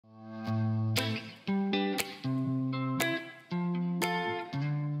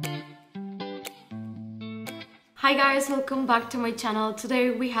Hi guys, welcome back to my channel. Today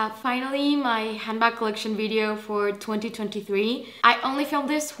we have finally my handbag collection video for 2023. I only film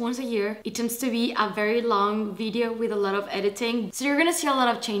this once a year. It tends to be a very long video with a lot of editing, so you're gonna see a lot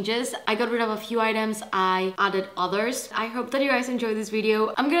of changes. I got rid of a few items, I added others. I hope that you guys enjoy this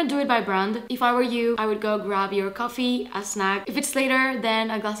video. I'm gonna do it by brand. If I were you, I would go grab your coffee, a snack. If it's later, then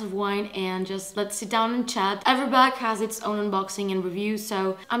a glass of wine, and just let's sit down and chat. Every bag has its own unboxing and review,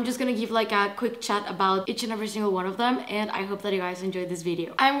 so I'm just gonna give like a quick chat about each and every single one of them, and I hope that you guys enjoyed this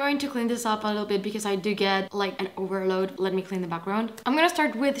video. I'm going to clean this up a little bit because I do get like an overload. Let me clean the background. I'm gonna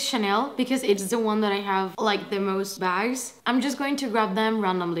start with Chanel because it's the one that I have like the most bags. I'm just going to grab them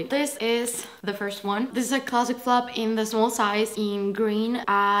randomly. This is the first one. This is a classic flap in the small size in green.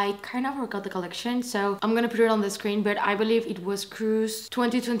 I kind of forgot the collection, so I'm gonna put it on the screen, but I believe it was Cruise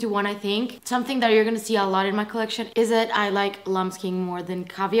 2021, I think. Something that you're gonna see a lot in my collection is that I like lambskin more than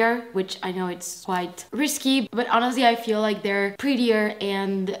caviar, which I know it's quite risky, but honestly I feel like they're prettier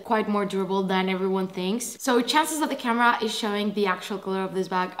and quite more durable than everyone thinks. So chances that the camera is showing the actual color of this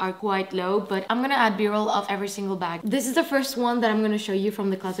bag are quite low, but I'm gonna add b-roll of every single bag. This is the first one that I'm gonna show you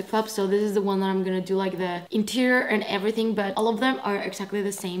from the classic flap, so this is the one that I'm gonna do like the interior and everything, but all of them are exactly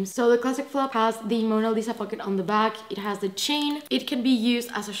the same. So the classic flap has the Mona Lisa pocket on the back. It has the chain. It can be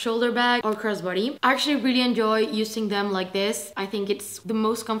used as a shoulder bag or crossbody. I actually really enjoy using them like this. I think it's the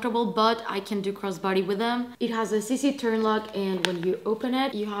most comfortable, but I can do crossbody with them. It has a CC turn lock, and when you open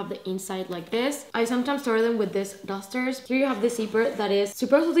it, you have the inside like this. I sometimes store them with this dusters. Here you have the zipper that is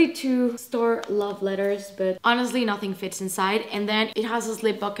supposedly to store love letters, but honestly nothing fits inside. And then it has a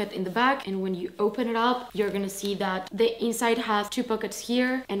slip pocket in the back, and when you open it up, you're gonna see that the inside has two pockets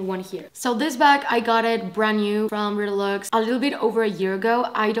here and one here. So this bag, I got it brand new from Redelux a little bit over a year ago.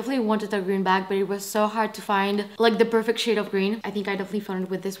 I definitely wanted a green bag, but it was so hard to find like the perfect shade of green. I think I definitely found it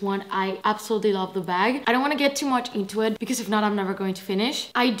with this one. I absolutely love the bag. I don't want to get too much into it because if not, I'm never going to finish.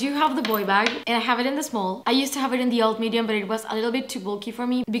 I do have the boy bag and I have it in the small. I used to have it in the old medium, but it was a little bit too bulky for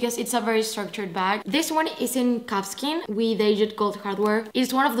me because it's a very structured bag. This one is in calfskin with aged gold hardware.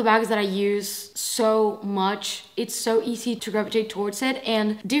 It's one of the bags that I use so much. It's so easy to gravitate towards it,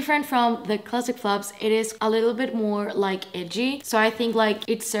 and different from the classic flaps, it is a little bit more like edgy. So I think like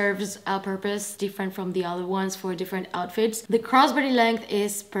it serves a purpose different from the other ones for different outfits. The crossbody length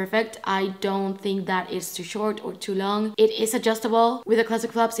is perfect. I don't think that it's too short or too long. It is adjustable. With the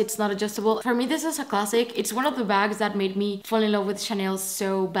classic flaps, it's not adjustable. For me, this is a classic. It's one of the bags that made me fall in love with Chanel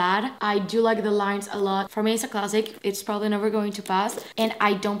so bad. I do like the lines a lot. For me, it's a classic. It's probably never going to pass, and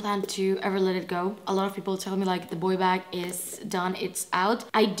I don't plan to ever let it go. A lot of people tell me like the boy bag is done, it's out.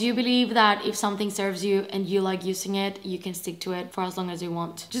 I do believe that if something serves you and you like using it, you can stick to it for as long as you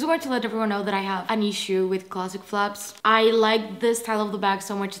want. Just want to let everyone know that I have an issue with classic flaps. I like the style of the bag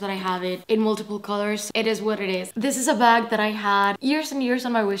so much that I have it in multiple colors. It is what it is. This is a bag that I had years and years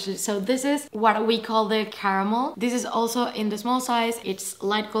on my wish list. So this is what we call the caramel. This is also in the small size. It's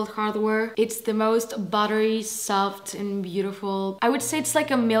light gold hardware. It's the most buttery, soft, and beautiful. I would say it's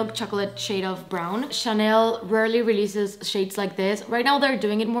like a milk chocolate shade of brown. Chanel rarely releases shades like this. Right now they're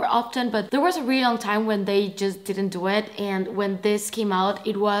doing it more often, but there was a really long time when they just didn't do it, and when this came out,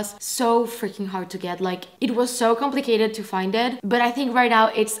 it was so freaking hard to get. Like, it was so complicated to find it, but I think right now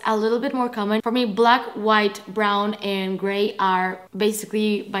it's a little bit more common. For me, black, white, brown, and gray are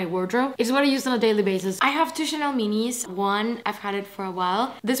basically my wardrobe. It's what I use on a daily basis. I have two Chanel minis. One, I've had it for a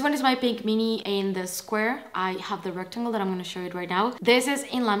while. This one is my pink mini in the square. I have the rectangle that I'm gonna show you right now. This is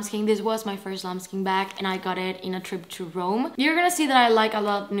in lambskin. This was my first lambskin bag, and I got it in a trip to Rome. You're gonna see that I like a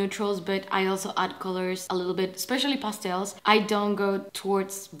lot neutrals, but I also add colors a little bit, especially pastels. I don't go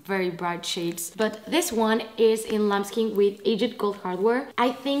towards very bright shades, but this one is in lambskin with aged gold hardware.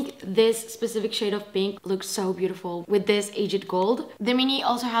 I think this specific shade of pink looks so beautiful with this aged gold. The mini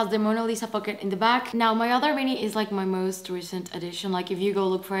also has the Mona Lisa pocket in the back. Now my other mini is like my most recent addition. Like if you go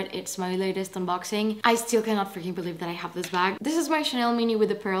look for it, it's my latest unboxing. I still cannot freaking believe that I have this bag. This is my Chanel mini with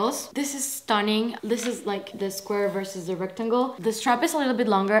the pearls. This is stunning. This is like the square versus the rectangle. The strap is a little bit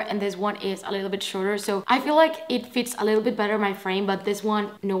longer and this one is a little bit shorter, so I feel like it fits a little bit better my frame, but this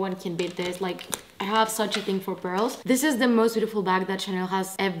one, no one can beat this. Like, I have such a thing for pearls. This is the most beautiful bag that Chanel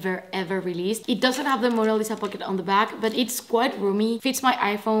has ever released. It doesn't have the Mona Lisa pocket on the back, but it's quite roomy. Fits my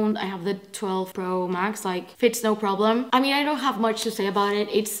iPhone. I have the 12 Pro Max, like fits no problem. I mean, I don't have much to say about it.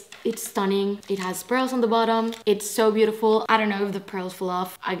 It's It's stunning. It has pearls on the bottom. It's so beautiful. I don't know if the pearls fall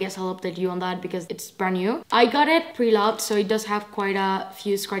off. I guess I'll update you on that because it's brand new. I got it pre-loved, so it does have quite a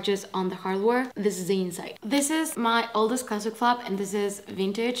few scratches on the hardware. This is the inside. This is my oldest classic flap, and this is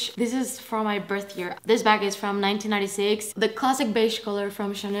vintage. This is from my birth year. This bag is from 1996. The classic beige color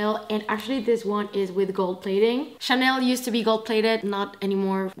from Chanel, and actually this one is with gold plating. Chanel used to be gold plated, not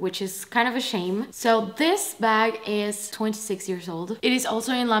anymore, which is kind of a shame. So this bag is 26 years old. It is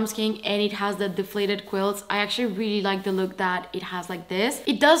also in lambskin, and it has the deflated quilts. I actually really like the look that it has like this.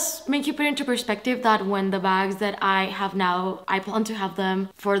 It does make you put into perspective that when the bags that I have now, I plan to have them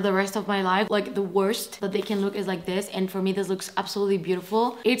for the rest of my life. Like the worst that they can look is like this, and for me this looks absolutely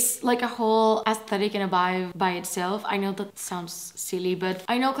beautiful. It's like a whole aesthetic and a vibe by itself. I know that sounds silly, but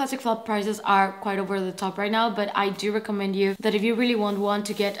I know classic flap prices are quite over the top right now, but I do recommend you that if you really want one,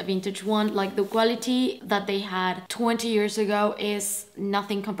 to get a vintage one. Like the quality that they had 20 years ago is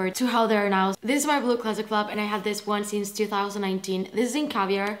nothing compared to how they are now. This is my blue classic flap, and I had this one since 2019. This is in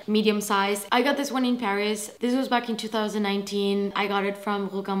caviar, medium size. I got this one in Paris. This was back in 2019. I got it from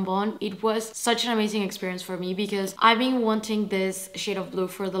Rocambon. It was such an amazing experience for me because I've been wanting this shade of blue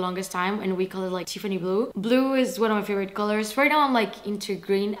for the longest time, and we call it like Tiffany blue. Blue is one of my favorite colors. Right now I'm like into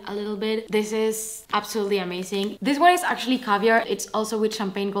green a little bit. This is absolutely amazing. This one is actually caviar. It's also with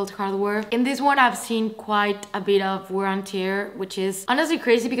champagne gold hardware. In this one I've seen quite a bit of wear and tear, which is honestly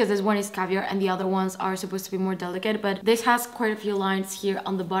crazy because this one is caviar and the other ones are supposed to be more delicate, but this has quite a few lines here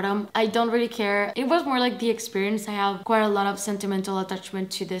on the bottom. I don't really care. It was more like the experience. I have quite a lot of sentimental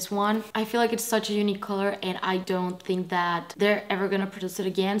attachment to this one. I feel like it's such a unique color, and I don't think that they're ever gonna produce it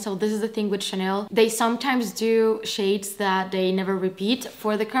again. So this is the thing with Chanel. They sometimes do shades that they never repeat.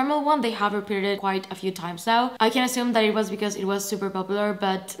 For the caramel one, they have repeated it quite a few times now. I can assume that it was because it was super popular,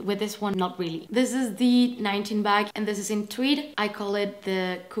 but with this one, not really. This is the 19 bag, and this is in tweed. I call it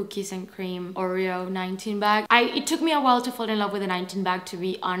the cookies and cream Oreo 19 bag. It took me a while to fall in love with the 19 bag, to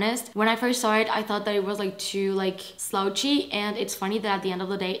be honest. When I first saw it, I thought that it was like too like slouchy, and it's funny that at the end of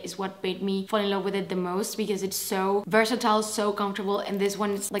the day is what made me fall in love with it the most because it's so versatile, so comfortable, and this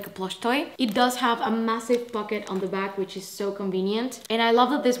one is like a plush toy. It does have a massive pocket on the back, which is so convenient, and I love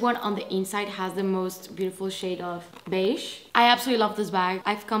that this one on the inside has the most beautiful shade of beige. I absolutely love this bag.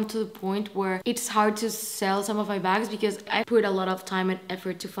 I've come to the point where it's hard to sell some of my bags because I put a lot of time and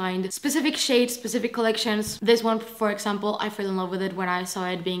effort to find specific shades, specific collections. This one, for example, I fell in love with it when I saw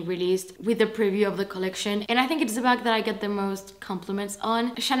it being released with the preview of the collection, and I think it's the bag that I get the most compliments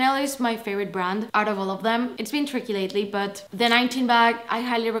on. Chanel is my favorite brand out of all of them. It's been tricky lately, but the 19 bag, I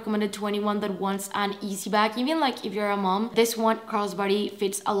highly recommend it to anyone that wants an easy bag. Even like if you're a mom, this one crossbody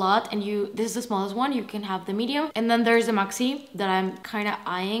fits a lot, and this is the smallest one. You can have the medium, and then there's the maxi that I'm kind of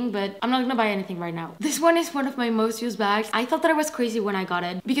eyeing, but I'm not gonna buy anything right now. This one is one of my most used bags. I thought that I was crazy when I got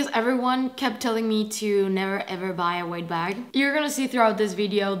it because everyone kept telling me to never ever buy a white bag. You're gonna see throughout this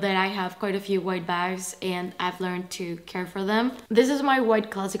video that I have quite a few white bags, and I've learned to care for them. This is my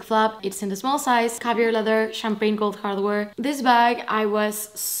white classic flap. It's in the small size, caviar leather, champagne gold hardware. This bag, I was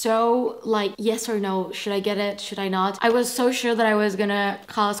so like yes or no, should I get it, should I not? I was so sure that I was gonna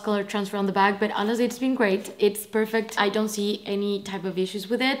cause color transfer on the bag, but honestly it's been great. It's perfect. I don't see any type of issues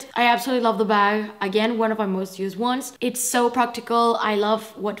with it. I absolutely love the bag. Again, one of my most used ones. It's so practical. I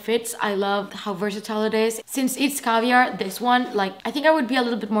love what fits. I love how versatile it is. Since it's caviar, this one, like, I think I would be a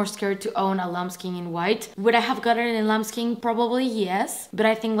little bit more scared to own a lambskin in white. Would I have gotten it in lambskin? Probably yes, but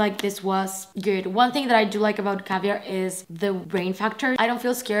I think like this was good. One thing that I do like about caviar is the rain factor. I don't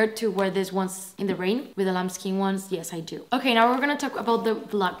feel scared to wear this once in the rain. With the lambskin ones, yes I do. Okay, now we're gonna talk about the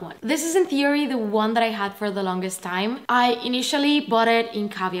black one. This is in theory the one that I had for the longest time. I initially bought it in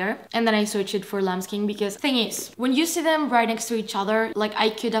caviar, and then I switched it for lambskin because thing is, when you see them right next to each other, like I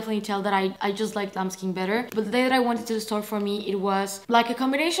could definitely tell that I just like lambskin better. But the day that I wanted to store for me, it was like a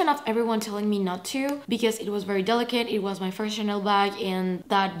combination of everyone telling me not to because it was very delicate. It was my first Chanel bag, and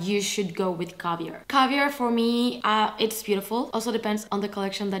that you should go with caviar. Caviar for me, it's beautiful. Also depends on the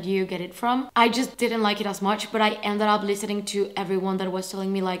collection that you get it from. I just didn't like it as much, but I ended up listening to everyone that was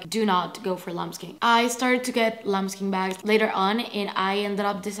telling me like, do not go for lambskin. I started to get lambskin bags later on, and I ended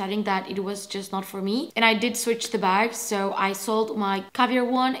up deciding that it was just not for me, and I did switch the bags. So I sold my caviar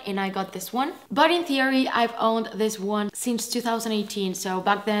one and I got this one. But in theory, I've owned this one since 2018, so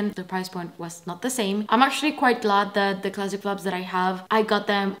back then the price point was not the same. I'm actually quite glad that the classic flaps that I have, I got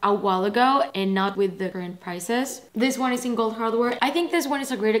them a while ago and not with the current prices. This one is in gold hardware. I think this one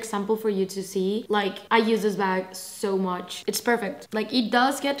is a great example for you to see. Like, I use this bag so much. It's perfect. Like, it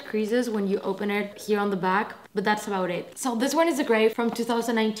does get creases when you open it here on the back, but that's about it. So this one is a gray from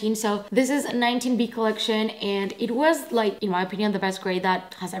 2019. So this is a 19B collection, and it was like, in my opinion, the best gray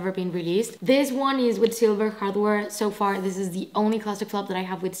that has ever been released. This one is with silver hardware. So far, this is the only classic flap that I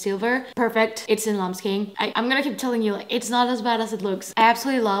have with silver. Perfect. It's in lambskin. I'm gonna keep telling you, like, it's not as bad as it looks. I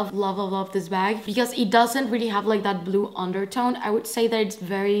absolutely love this bag because it doesn't really have like that blue undertone. I would say that it's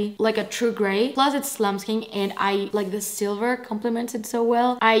very like a true gray. Plus it's lambskin, and I like the silver complements it so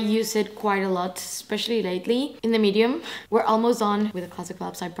well. I use it quite a lot, especially lately. In the medium, we're almost done with the classic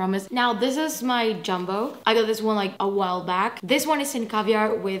flaps, I promise. Now this is my jumbo. I got this one like a while back. This one is in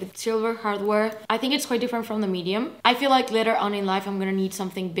caviar with silver hardware. I think it's quite different from the medium. I feel like later on in life I'm gonna need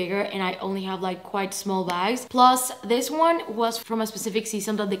something bigger, and I only have like quite small bags. Plus this one was from a specific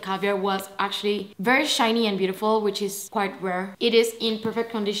season that the caviar was actually very shiny and beautiful, which is quite rare. It is in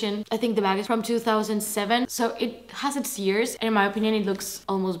perfect condition. I think the bag is from 2007, so it has its years, and in my opinion it looks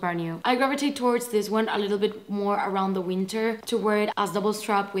almost brand new. I gravitate towards this one a little bit more around the winter to wear it as double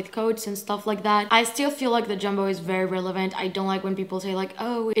strap with coats and stuff like that. I still feel like the jumbo is very relevant. I don't like when people say like,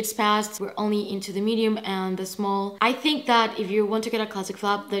 oh, it's past, we're only into the medium and the small. I think that if you want to get a classic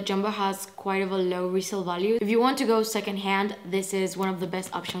flap, the jumbo has quite of a low resale value. If you want to go second hand, this is one of the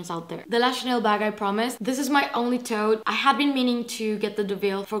best options out there. The last Chanel bag, I promise. This is my only tote. I had been meaning to get the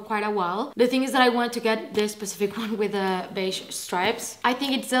Deauville for quite a while. The thing is that I wanted to get this specific one with the beige stripes. I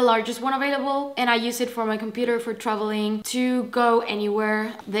think it's the largest one available, and I use it for my computer, for traveling, to go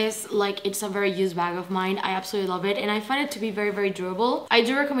anywhere. This, like, it's a very used bag of mine. I absolutely love it, and I find it to be very durable. I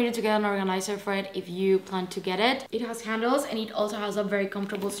do recommend you to get an organizer for it if you plan to get it. It has handles, and it also has a very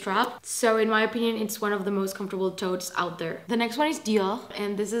comfortable strap. So in my opinion, it's one of the most comfortable totes out there. The next one is Dior,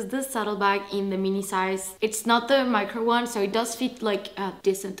 and this is the saddle bag in the mini size. It's not the micro one, so it does fit like a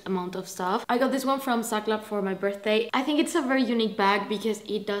decent amount of stuff. I got this one from Collabs for my birthday. I think it's a very unique bag because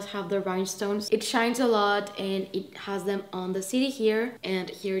it does have the rhinestones. It shines a lot, and it has them on the city here and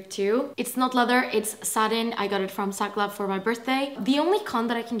here too. It's not leather, it's satin. I got it from Collabs for my birthday. The only con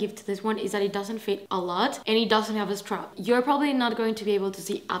that I can give to this one is that it doesn't fit a lot, and it doesn't have a strap. You're probably not going to be able to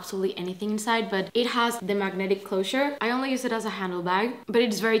see absolutely anything inside, but it has the magnetic closure. I only use it as a handle bag, but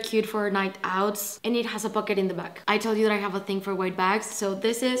it's very cute for night outs, and it has a pocket in the back. I told you that I have a thing for white bags, so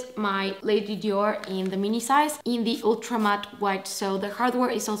this is my Lady Dior in the mini size in the ultra matte white. So the hardware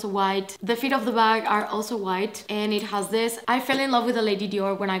is also white, the feet of the bag are also white, and it has this. I fell in love with the Lady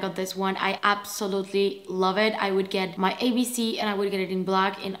Dior when I got this one. I absolutely love it. I would get my ABC, and I would get it in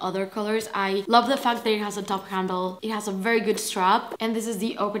black, in other colors. I love the fact that it has a top handle, it has a very good strap, and this is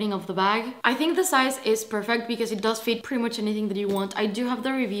the opening of the bag. I think the size is perfect because it does fit pretty much anything that you want. I do have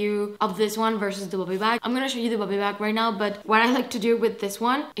the review of this one versus the bobby bag. I'm gonna show you the bobby bag right now, but what I like to do with this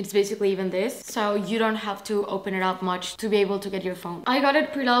one, it's basically even this, so you don't have to open it up much to be able to get your phone. I got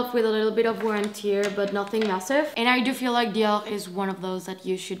it pre-loved with a little bit of wear and tear, but nothing massive, and I do feel like Dior is one of those that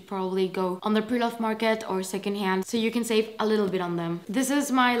you should probably go on the pre-loved market or secondhand so you can save a little bit on them. This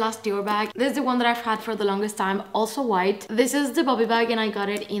is my last Dior bag. This is the one that I've had for the longest time, also white. This is the bobby bag, and I got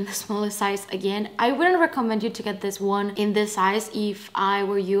it in the smallest size again. I wouldn't recommend you to get this one in this size. If I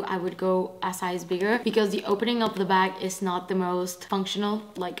were you, I would go a size bigger because the opening of the bag is not the most functional.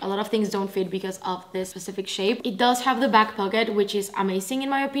 Like, a lot of things don't fit because of this specific shape. It does have the back pocket, which is amazing in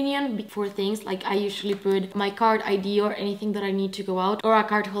my opinion for things like I usually put my card, ID, or anything that I need to go out, or a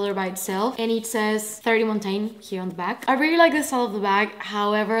card holder by itself, and it says 30 Montaigne here on the back. I really like the style of the bag.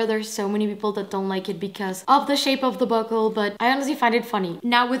 However, there's so many people that don't like it because of the shape of the buckle, but I honestly find it funny.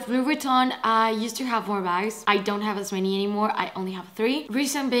 Now with Louis Vuitton, I used to have more bags. I don't have as many anymore. I only have 3.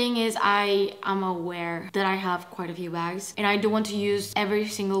 Reason being is I am aware that I have quite a few bags, and I do want to use every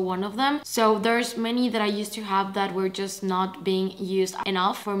single one of them. So there's many that I used to have that were just not being used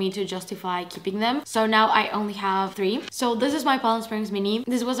enough for me to justify keeping them. So now I only have 3. So this is my Palm Springs mini.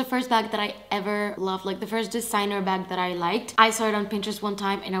 This was the first bag that I ever loved, like the first designer bag that I liked. I saw it on Pinterest one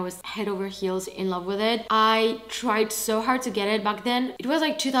time, and I was head over heels in love with it. I tried so hard to get it back then. It was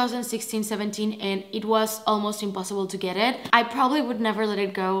like 2016-17, and it was almost impossible to get it. I probably would never let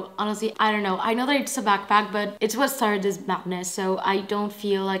it go. Honestly, I don't know. I know that it's a backpack, but it's what started this madness, so I don't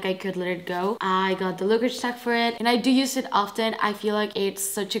feel like I could let it go. I got the luggage tag for it, and I do use it often. I feel like it's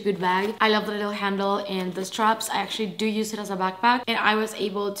such a good bag. I love the little handle and the straps. I actually do use it as a backpack, and I was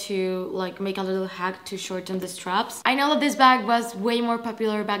able to like make a little hack to shorten the straps. I know that this bag was way more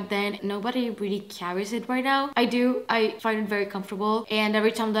popular back then. Nobody really carries it right now. I do. I find it very comfortable, and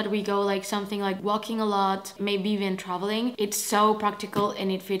every time that we go like something like walking a lot, maybe even traveling, it's so practical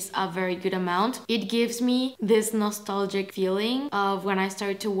and it fits a very good amount. It gives me this nostalgic feeling of when I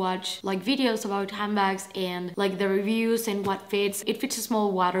started to watch like videos about handbags and like the reviews and what fits. It fits a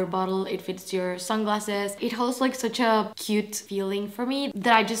small water bottle, it fits your sunglasses. It holds like such a cute feeling for me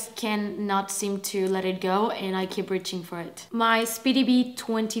that I just cannot seem to let it go, and I keep reaching for it. My Speedy B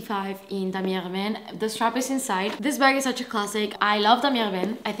 25 in Damier Ebene. The strap is inside. This bag is such a classic. I love Damier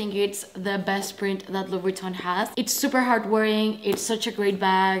Ebene. I think it's the best print that Louis Vuitton has. It's super hard wearing. It's such a great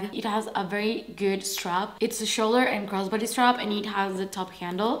bag. It has a very good strap. It's a shoulder and crossbody strap, and it has the top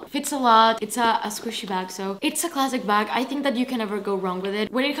handle. Fits a lot. It's a squishy bag, so it's a classic bag. I think that you can never go wrong with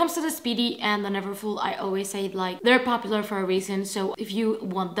it. When it comes to the Speedy and the Neverfull, I always say like they're popular for a reason. So if you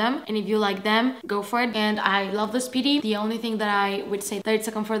want them and if you like them, go for it. And I love the Speedy. The only thing that I would say that it's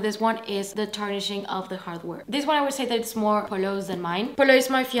a comfort this one is the tarnishing of the hardware. This one I would say that it's more Polo's than mine. Polo is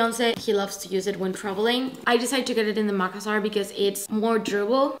my fiance. He loves to use it when traveling. I decided to get it in the Makassar because it's more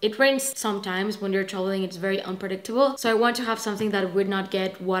durable. It rains sometimes when you're traveling. It's very unpredictable. So I want to have something that would not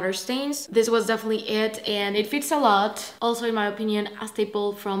get water stains. This was definitely it, and it fits a lot. Also, in my opinion, a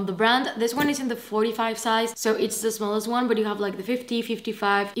staple from the brand. This one is in the 45 size, so it's the smallest one, but you have like the 50,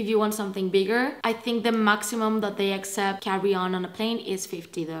 55 if you want something bigger. I think the maximum that they accept carry on a plane is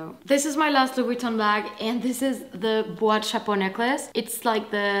 50 though. This is my last Louis Vuitton bag, and this is the Boîte Chapeau necklace. It's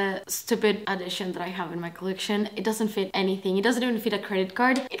like the stupid addition that I have in my collection. It doesn't fit anything. It doesn't even fit a credit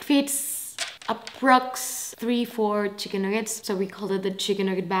card. It fits approx 3-4 chicken nuggets, so we called it the chicken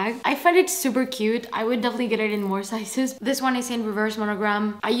nugget bag. I find it super cute. I would definitely get it in more sizes. This one is in reverse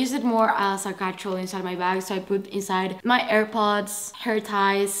monogram. I use it more as a catch-all inside my bag, so I put inside my AirPods, hair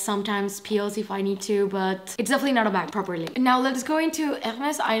ties, sometimes peels if I need to, but it's definitely not a bag properly. Now let's go into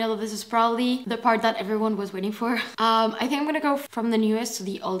Hermes. I know that this is probably the part that everyone was waiting for. I think I'm gonna go from the newest to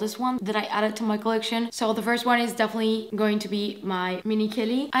the oldest one that I added to my collection. So the first one is definitely going to be my Mini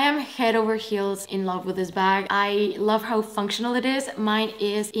Kelly. I am head over heels in love with this bag. I love how functional it is. Mine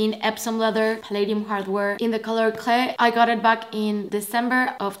is in Epsom leather, palladium hardware in the color clay. I got it back in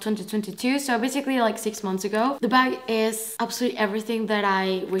December of 2022, so basically like 6 months ago. The bag is absolutely everything that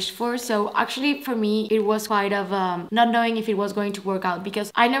I wished for. So actually for me it was quite of not knowing if it was going to work out,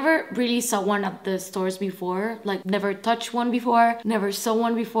 because I never really saw one at the stores before, like never touched one before, never saw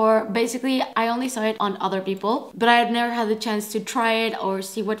one before. Basically I only saw it on other people, but I had never had the chance to try it or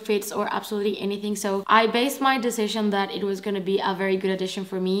see what fits or absolutely anything. So I based my decision that it was going to be a very good addition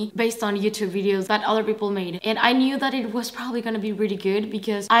for me based on YouTube videos that other people made, and I knew that it was probably going to be really good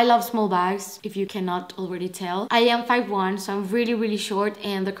because I love small bags, if you cannot already tell. I am 5'1", so I'm really short,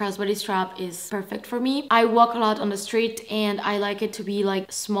 and the crossbody strap is perfect for me. I walk a lot on the street and I like it to be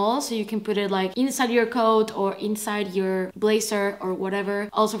like small, so you can put it like inside your coat or inside your blazer or whatever.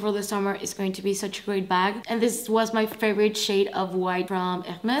 Also for the summer, it's going to be such a great bag, and this was my favorite shade of white from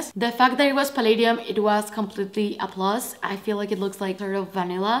Hermes. The fact that it was palladium, it was completely a plus. I feel like it looks like sort of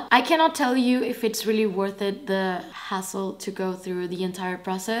vanilla. I cannot tell you if it's really worth it, the hassle to go through the entire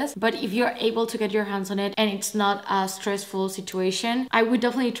process, but if you're able to get your hands on it and it's not a stressful situation, I would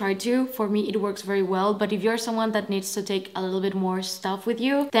definitely try to. For me it works very well, but if you're someone that needs to take a little bit more stuff with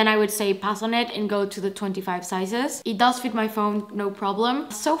you, then I would say pass on it and go to the 25 sizes. It does fit my phone, no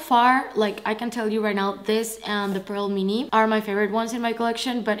problem. So far, like I can tell you right now, this and the Pearl Mini are my favorite ones in my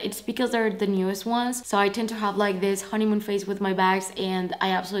collection, but it's because they're the newest ones. So I tend to have like this honeymoon phase with my bags, and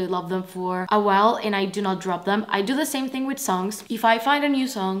I absolutely love them for a while and I do not drop them. I do the same thing with songs. If I find a new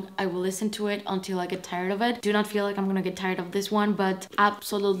song, I will listen to it until I get tired of it. Do not feel like I'm gonna get tired of this one, but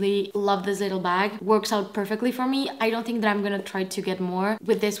absolutely love this little bag. Works out perfectly for me. I don't think that I'm gonna try to get more.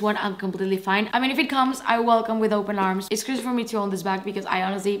 With this one, I'm completely fine. I mean, if it comes, I welcome with open arms. It's crazy for me to own this bag because I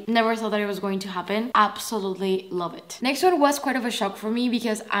honestly never thought that it was going to happen. Absolutely love it. Next one was quite of a shock for me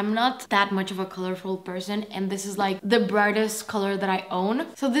because I'm not that much of a colorful person, and this is like the brightest color that I own.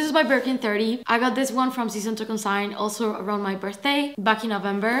 So this is my Birkin 30. I got this one from Season to Consign, also around my birthday back in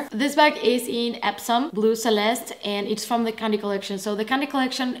November. This bag is in Epsom Blue Celeste, and it's from the Candy collection. So the Candy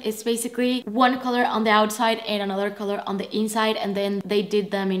collection is basically one color on the outside and another color on the inside, and then they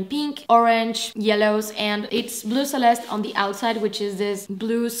did them in pink, orange, yellows, and it's Blue Celeste on the outside, which is this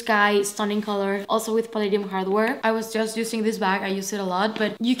blue sky stunning color, also with palladium hardware. I was just using this bag, I use it a lot,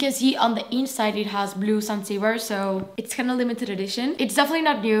 but you can see on the inside it has blue Zanzibar, so it's kind of limited edition. It's definitely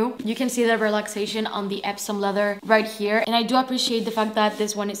not new. You can see the relaxation on the Epsom leather right here, and I do appreciate the fact that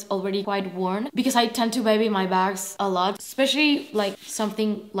this one is already quite worn because I tend to baby my bags a lot, especially like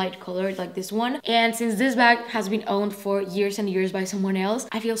something light colored like this one. And since this bag has been owned for years and years by someone else,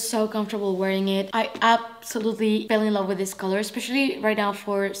 I feel so comfortable wearing it. I absolutely fell in love with this color, especially right now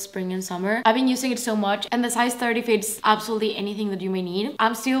for spring and summer. I've been using it so much, and the size 30 fits absolutely anything that you may need.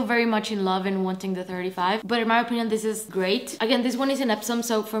 I'm still very much in love and wanting the 35, but in my opinion this is great. Again, this one is in Epsom,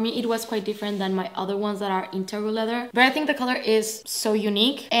 so for me it was quite different than my other ones that are integral leather, but I think the color is so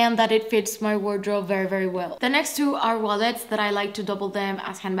unique and that it fits my wardrobe very well. The next two are wallets that I like to double them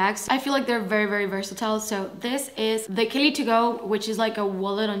as handbags. I feel like they're very versatile. So this is the Kelly to go, which is like a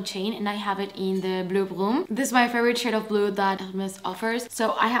wallet on chain, and I have it in the blue broom. This is my favorite shade of blue that Hermes offers,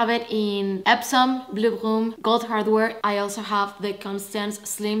 so I have it in Epsom, blue broom, gold hardware. I also have the Constance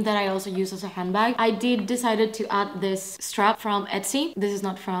slim that I also use as a handbag. I did decided to add this strap from Etsy. This is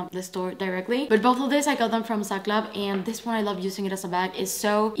not from the store directly, but both of this I got them from Collabs, and this one I love using it as a bag. It's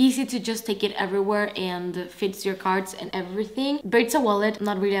so easy to just take it everywhere and fits your cards and everything, but it's a wallet,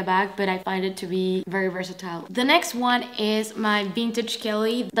 not really a bag, but I find it to be very versatile. The next one is my vintage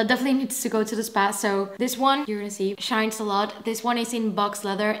Kelly that definitely needs to go to the spa. So this one, you're gonna see, shines a lot. This one is in box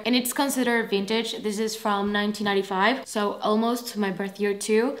leather and it's considered vintage. This is from 1995, so almost my birth year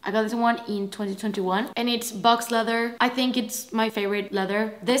too. I got this one in 2021 and it's box leather. I think it's my favorite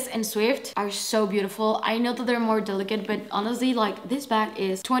leather. This and Swift are so beautiful. I know that they're more delicate, but honestly, like, this bag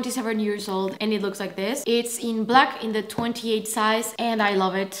is 27 years old and it looks like this. It's in black in the 28 size and I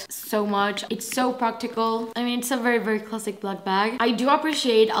love it so much. It's so practical. I mean, it's a very classic black bag. I do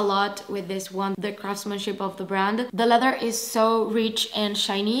appreciate a lot with this one the craftsmanship of the brand. The leather is so rich and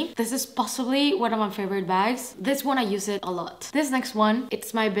shiny. This is possibly one of my favorite bags. This one I use it a lot. This next one,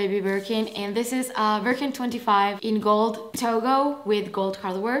 it's my baby Birkin, and this is a Birkin 25 in gold Togo with gold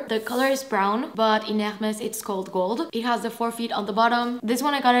hardware. The color is brown, but in Hermes it's called gold. It has the 4 feet on the bottom. This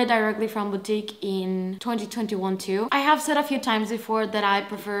one I got it directly from boutique in 2021 too. I have said a few times before that I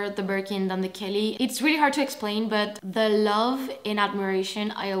prefer the Birkin than the Kelly. It's really hard to explain, but the love and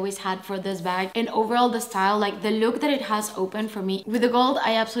admiration I always had for this bag and overall the style, like the look that it has open for me. With the gold,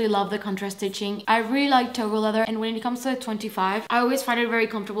 I absolutely love the contrast stitching. I really like Togo leather, and when it comes to the 25, I always find it very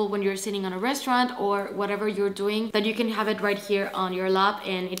comfortable when you're sitting on a restaurant or whatever you're doing, that you can have it right here on your lap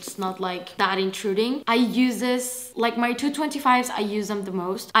and it's not like that intruding. I use this, like my two 25s, I use them the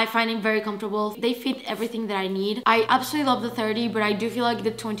most. I find it very comfortable. They fit everything that I need. I absolutely love the 30, but I do feel like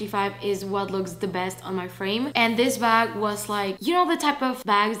the 25 is what looks the best on my frame. And this bag was like, you know, the type of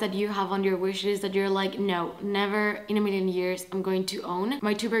bags that you have on your wish list that you're like, no, never in a million years I'm going to own.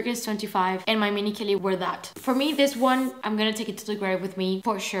 My two Birkins 25 and my mini Kelly were that. For me, this one, I'm gonna take it to the grave with me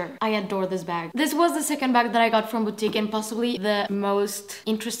for sure. I adore this bag. This was the second bag that I got from boutique and possibly the most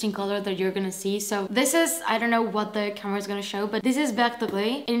interesting color that you're gonna see. So this is, I don't know what the camera is gonna show, but this is Vert de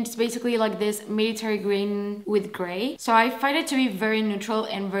Gray, and it's basically like this military green with gray. So I find it to be very neutral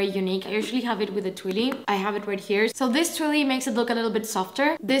and very unique. I usually have it with a twilly. I have it right here. So this twilly makes it look a little bit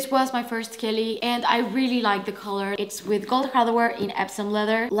softer. This was my first Kelly and I really like the color. It's with gold hardware in Epsom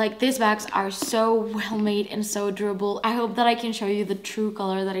leather. Like, these bags are so well made and so durable. I hope that I can show you the true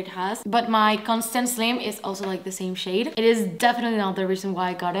color that it has. But my Constance Slim is also like the same shade. It is definitely not the reason why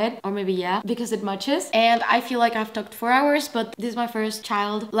I got it, or maybe yeah, because it matches. And I feel like I've talked for hours, but this is my first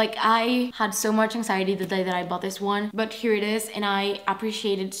child. Like, I had so much anxiety the day that I bought this one, but here it is and I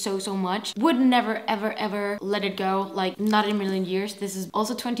appreciate it so much. Would never ever let it go, like not in a million years. This is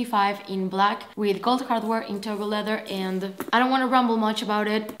also 25 in black with gold hardware in Togo leather, and I don't want to ramble much about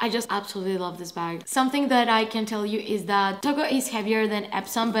it. I just absolutely love this bag. Something that I can tell you is that Togo is heavier than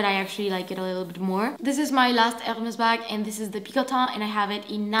Epsom, but I actually like it a little bit more. This is my last Hermes bag and this is the Picotin, and I have it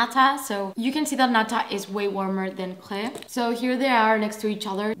in Nata, so you can see that Nata is way warmer than Clay. So here they are next to each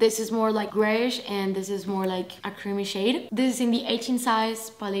other. This is more like grayish and this is more like a creamy shade. This is in the 18 size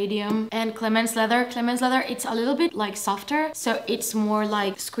palladium and Clemence leather. Clemence leather, it's a little bit like softer, so it's more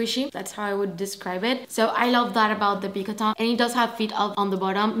like squishy. That's how I would describe it. So I love that about the Picotin, and it does have feet up on the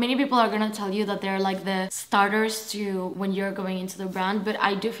bottom. Many people are gonna tell you that they're like the starters to when you're going into the brand, but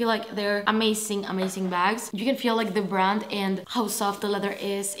I do feel like they're amazing bags. You can feel like the brand and how soft the leather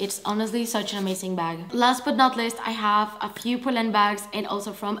is. It's honestly such an amazing bag. Last but not least, I have a few Polen bags and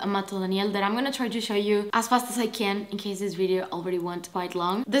also from Amato Daniel that I'm gonna try to show you as fast as I can in case this video already went quite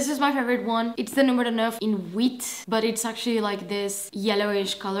long. This is my favorite one. It's the numero 9 in wheat, but it's actually like this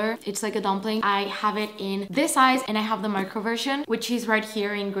yellowish color. It's like a dumpling. I have it in this size and I have the micro version, which is right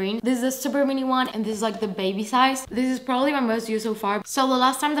here in green. This is the super mini one and this is like the baby size. This is probably my most used so far. So the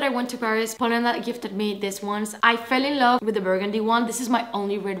last time that I went to Paris, Polen gifted me this ones. I fell in love with the burgundy one. This is my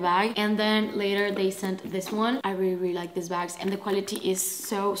only red bag, and then later they sent this one. I really like these bags and the quality is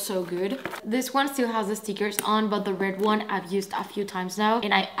so good. This one still has the stickers on, but the red one I've used a few times now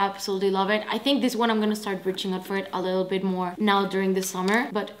and I absolutely love it. I think this one I'm gonna start reaching out for it a little bit more now during the summer,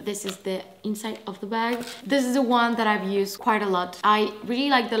 but this is the inside of the bag. This is the one that I've used quite a lot. I really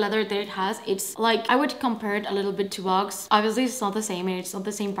like the leather that it has. It's like, I would compare it a little bit to Box. Obviously it's not the same. same and it's not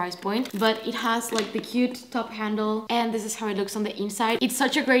the same price point, but it has like the cute top handle, and this is how it looks on the inside. It's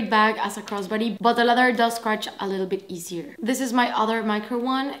such a great bag as a crossbody, but the leather does scratch a little bit easier. This is my other micro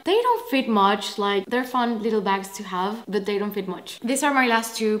one. They don't fit much, like they're fun little bags to have, but they don't fit much. These are my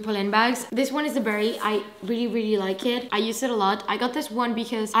last two Polen bags. This one is the berry. I really like it. I use it a lot. I got this one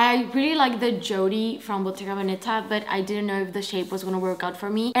because I really like the Jody from Bottega Veneta, but I didn't know if the shape was gonna work out for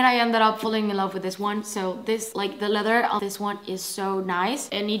me, and I ended up falling in love with this one. So this, like the leather of this one is so nice,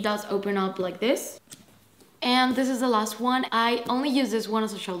 and it does open up like this. And this is the last one. I only use this one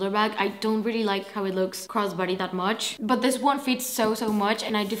as a shoulder bag. I don't really like how it looks crossbody that much, but this one fits so much,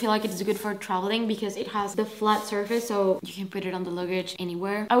 and I do feel like it's good for traveling because it has the flat surface, so you can put it on the luggage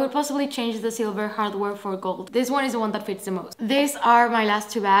anywhere. I would possibly change the silver hardware for gold. This one is the one that fits the most. These are my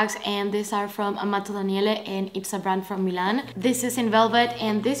last two bags, and these are from Amato Daniele, and it's a brand from Milan. This is in velvet,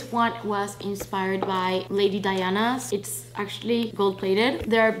 and this one was inspired by Lady Diana's. It's actually gold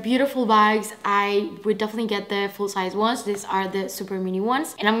plated. They're beautiful bags. I would definitely get the full-size ones. These are the super mini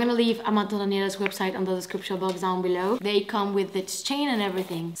ones, and I'm gonna leave Amato Daniele's website on the description box down below. They come with its chain and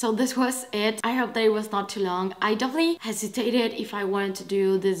everything. So this was it. I hope that it was not too long. I definitely hesitated if I wanted to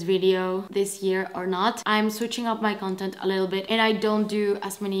do this video this year or not. I'm switching up my content a little bit, and I don't do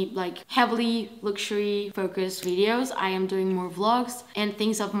as many like heavily luxury focused videos. I am doing more vlogs and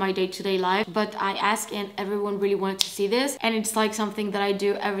things of my day-to-day life, but I asked and everyone really wanted to see this, and it's like something that I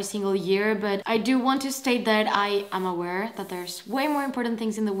do every single year. But I do want to state that I am aware that there's way more important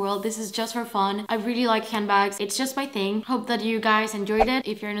things in the world. This is just for fun. I really like handbags. It's just my thing. Hope that you guys enjoyed it.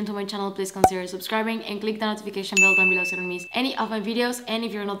 If you're new to my channel, please consider subscribing and click the notification bell down below so you don't miss any of my videos. And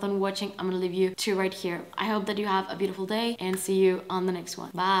if you're not done watching, I'm gonna leave you to right here. I hope that you have a beautiful day, and see you on the next one.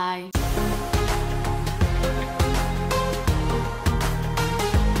 Bye.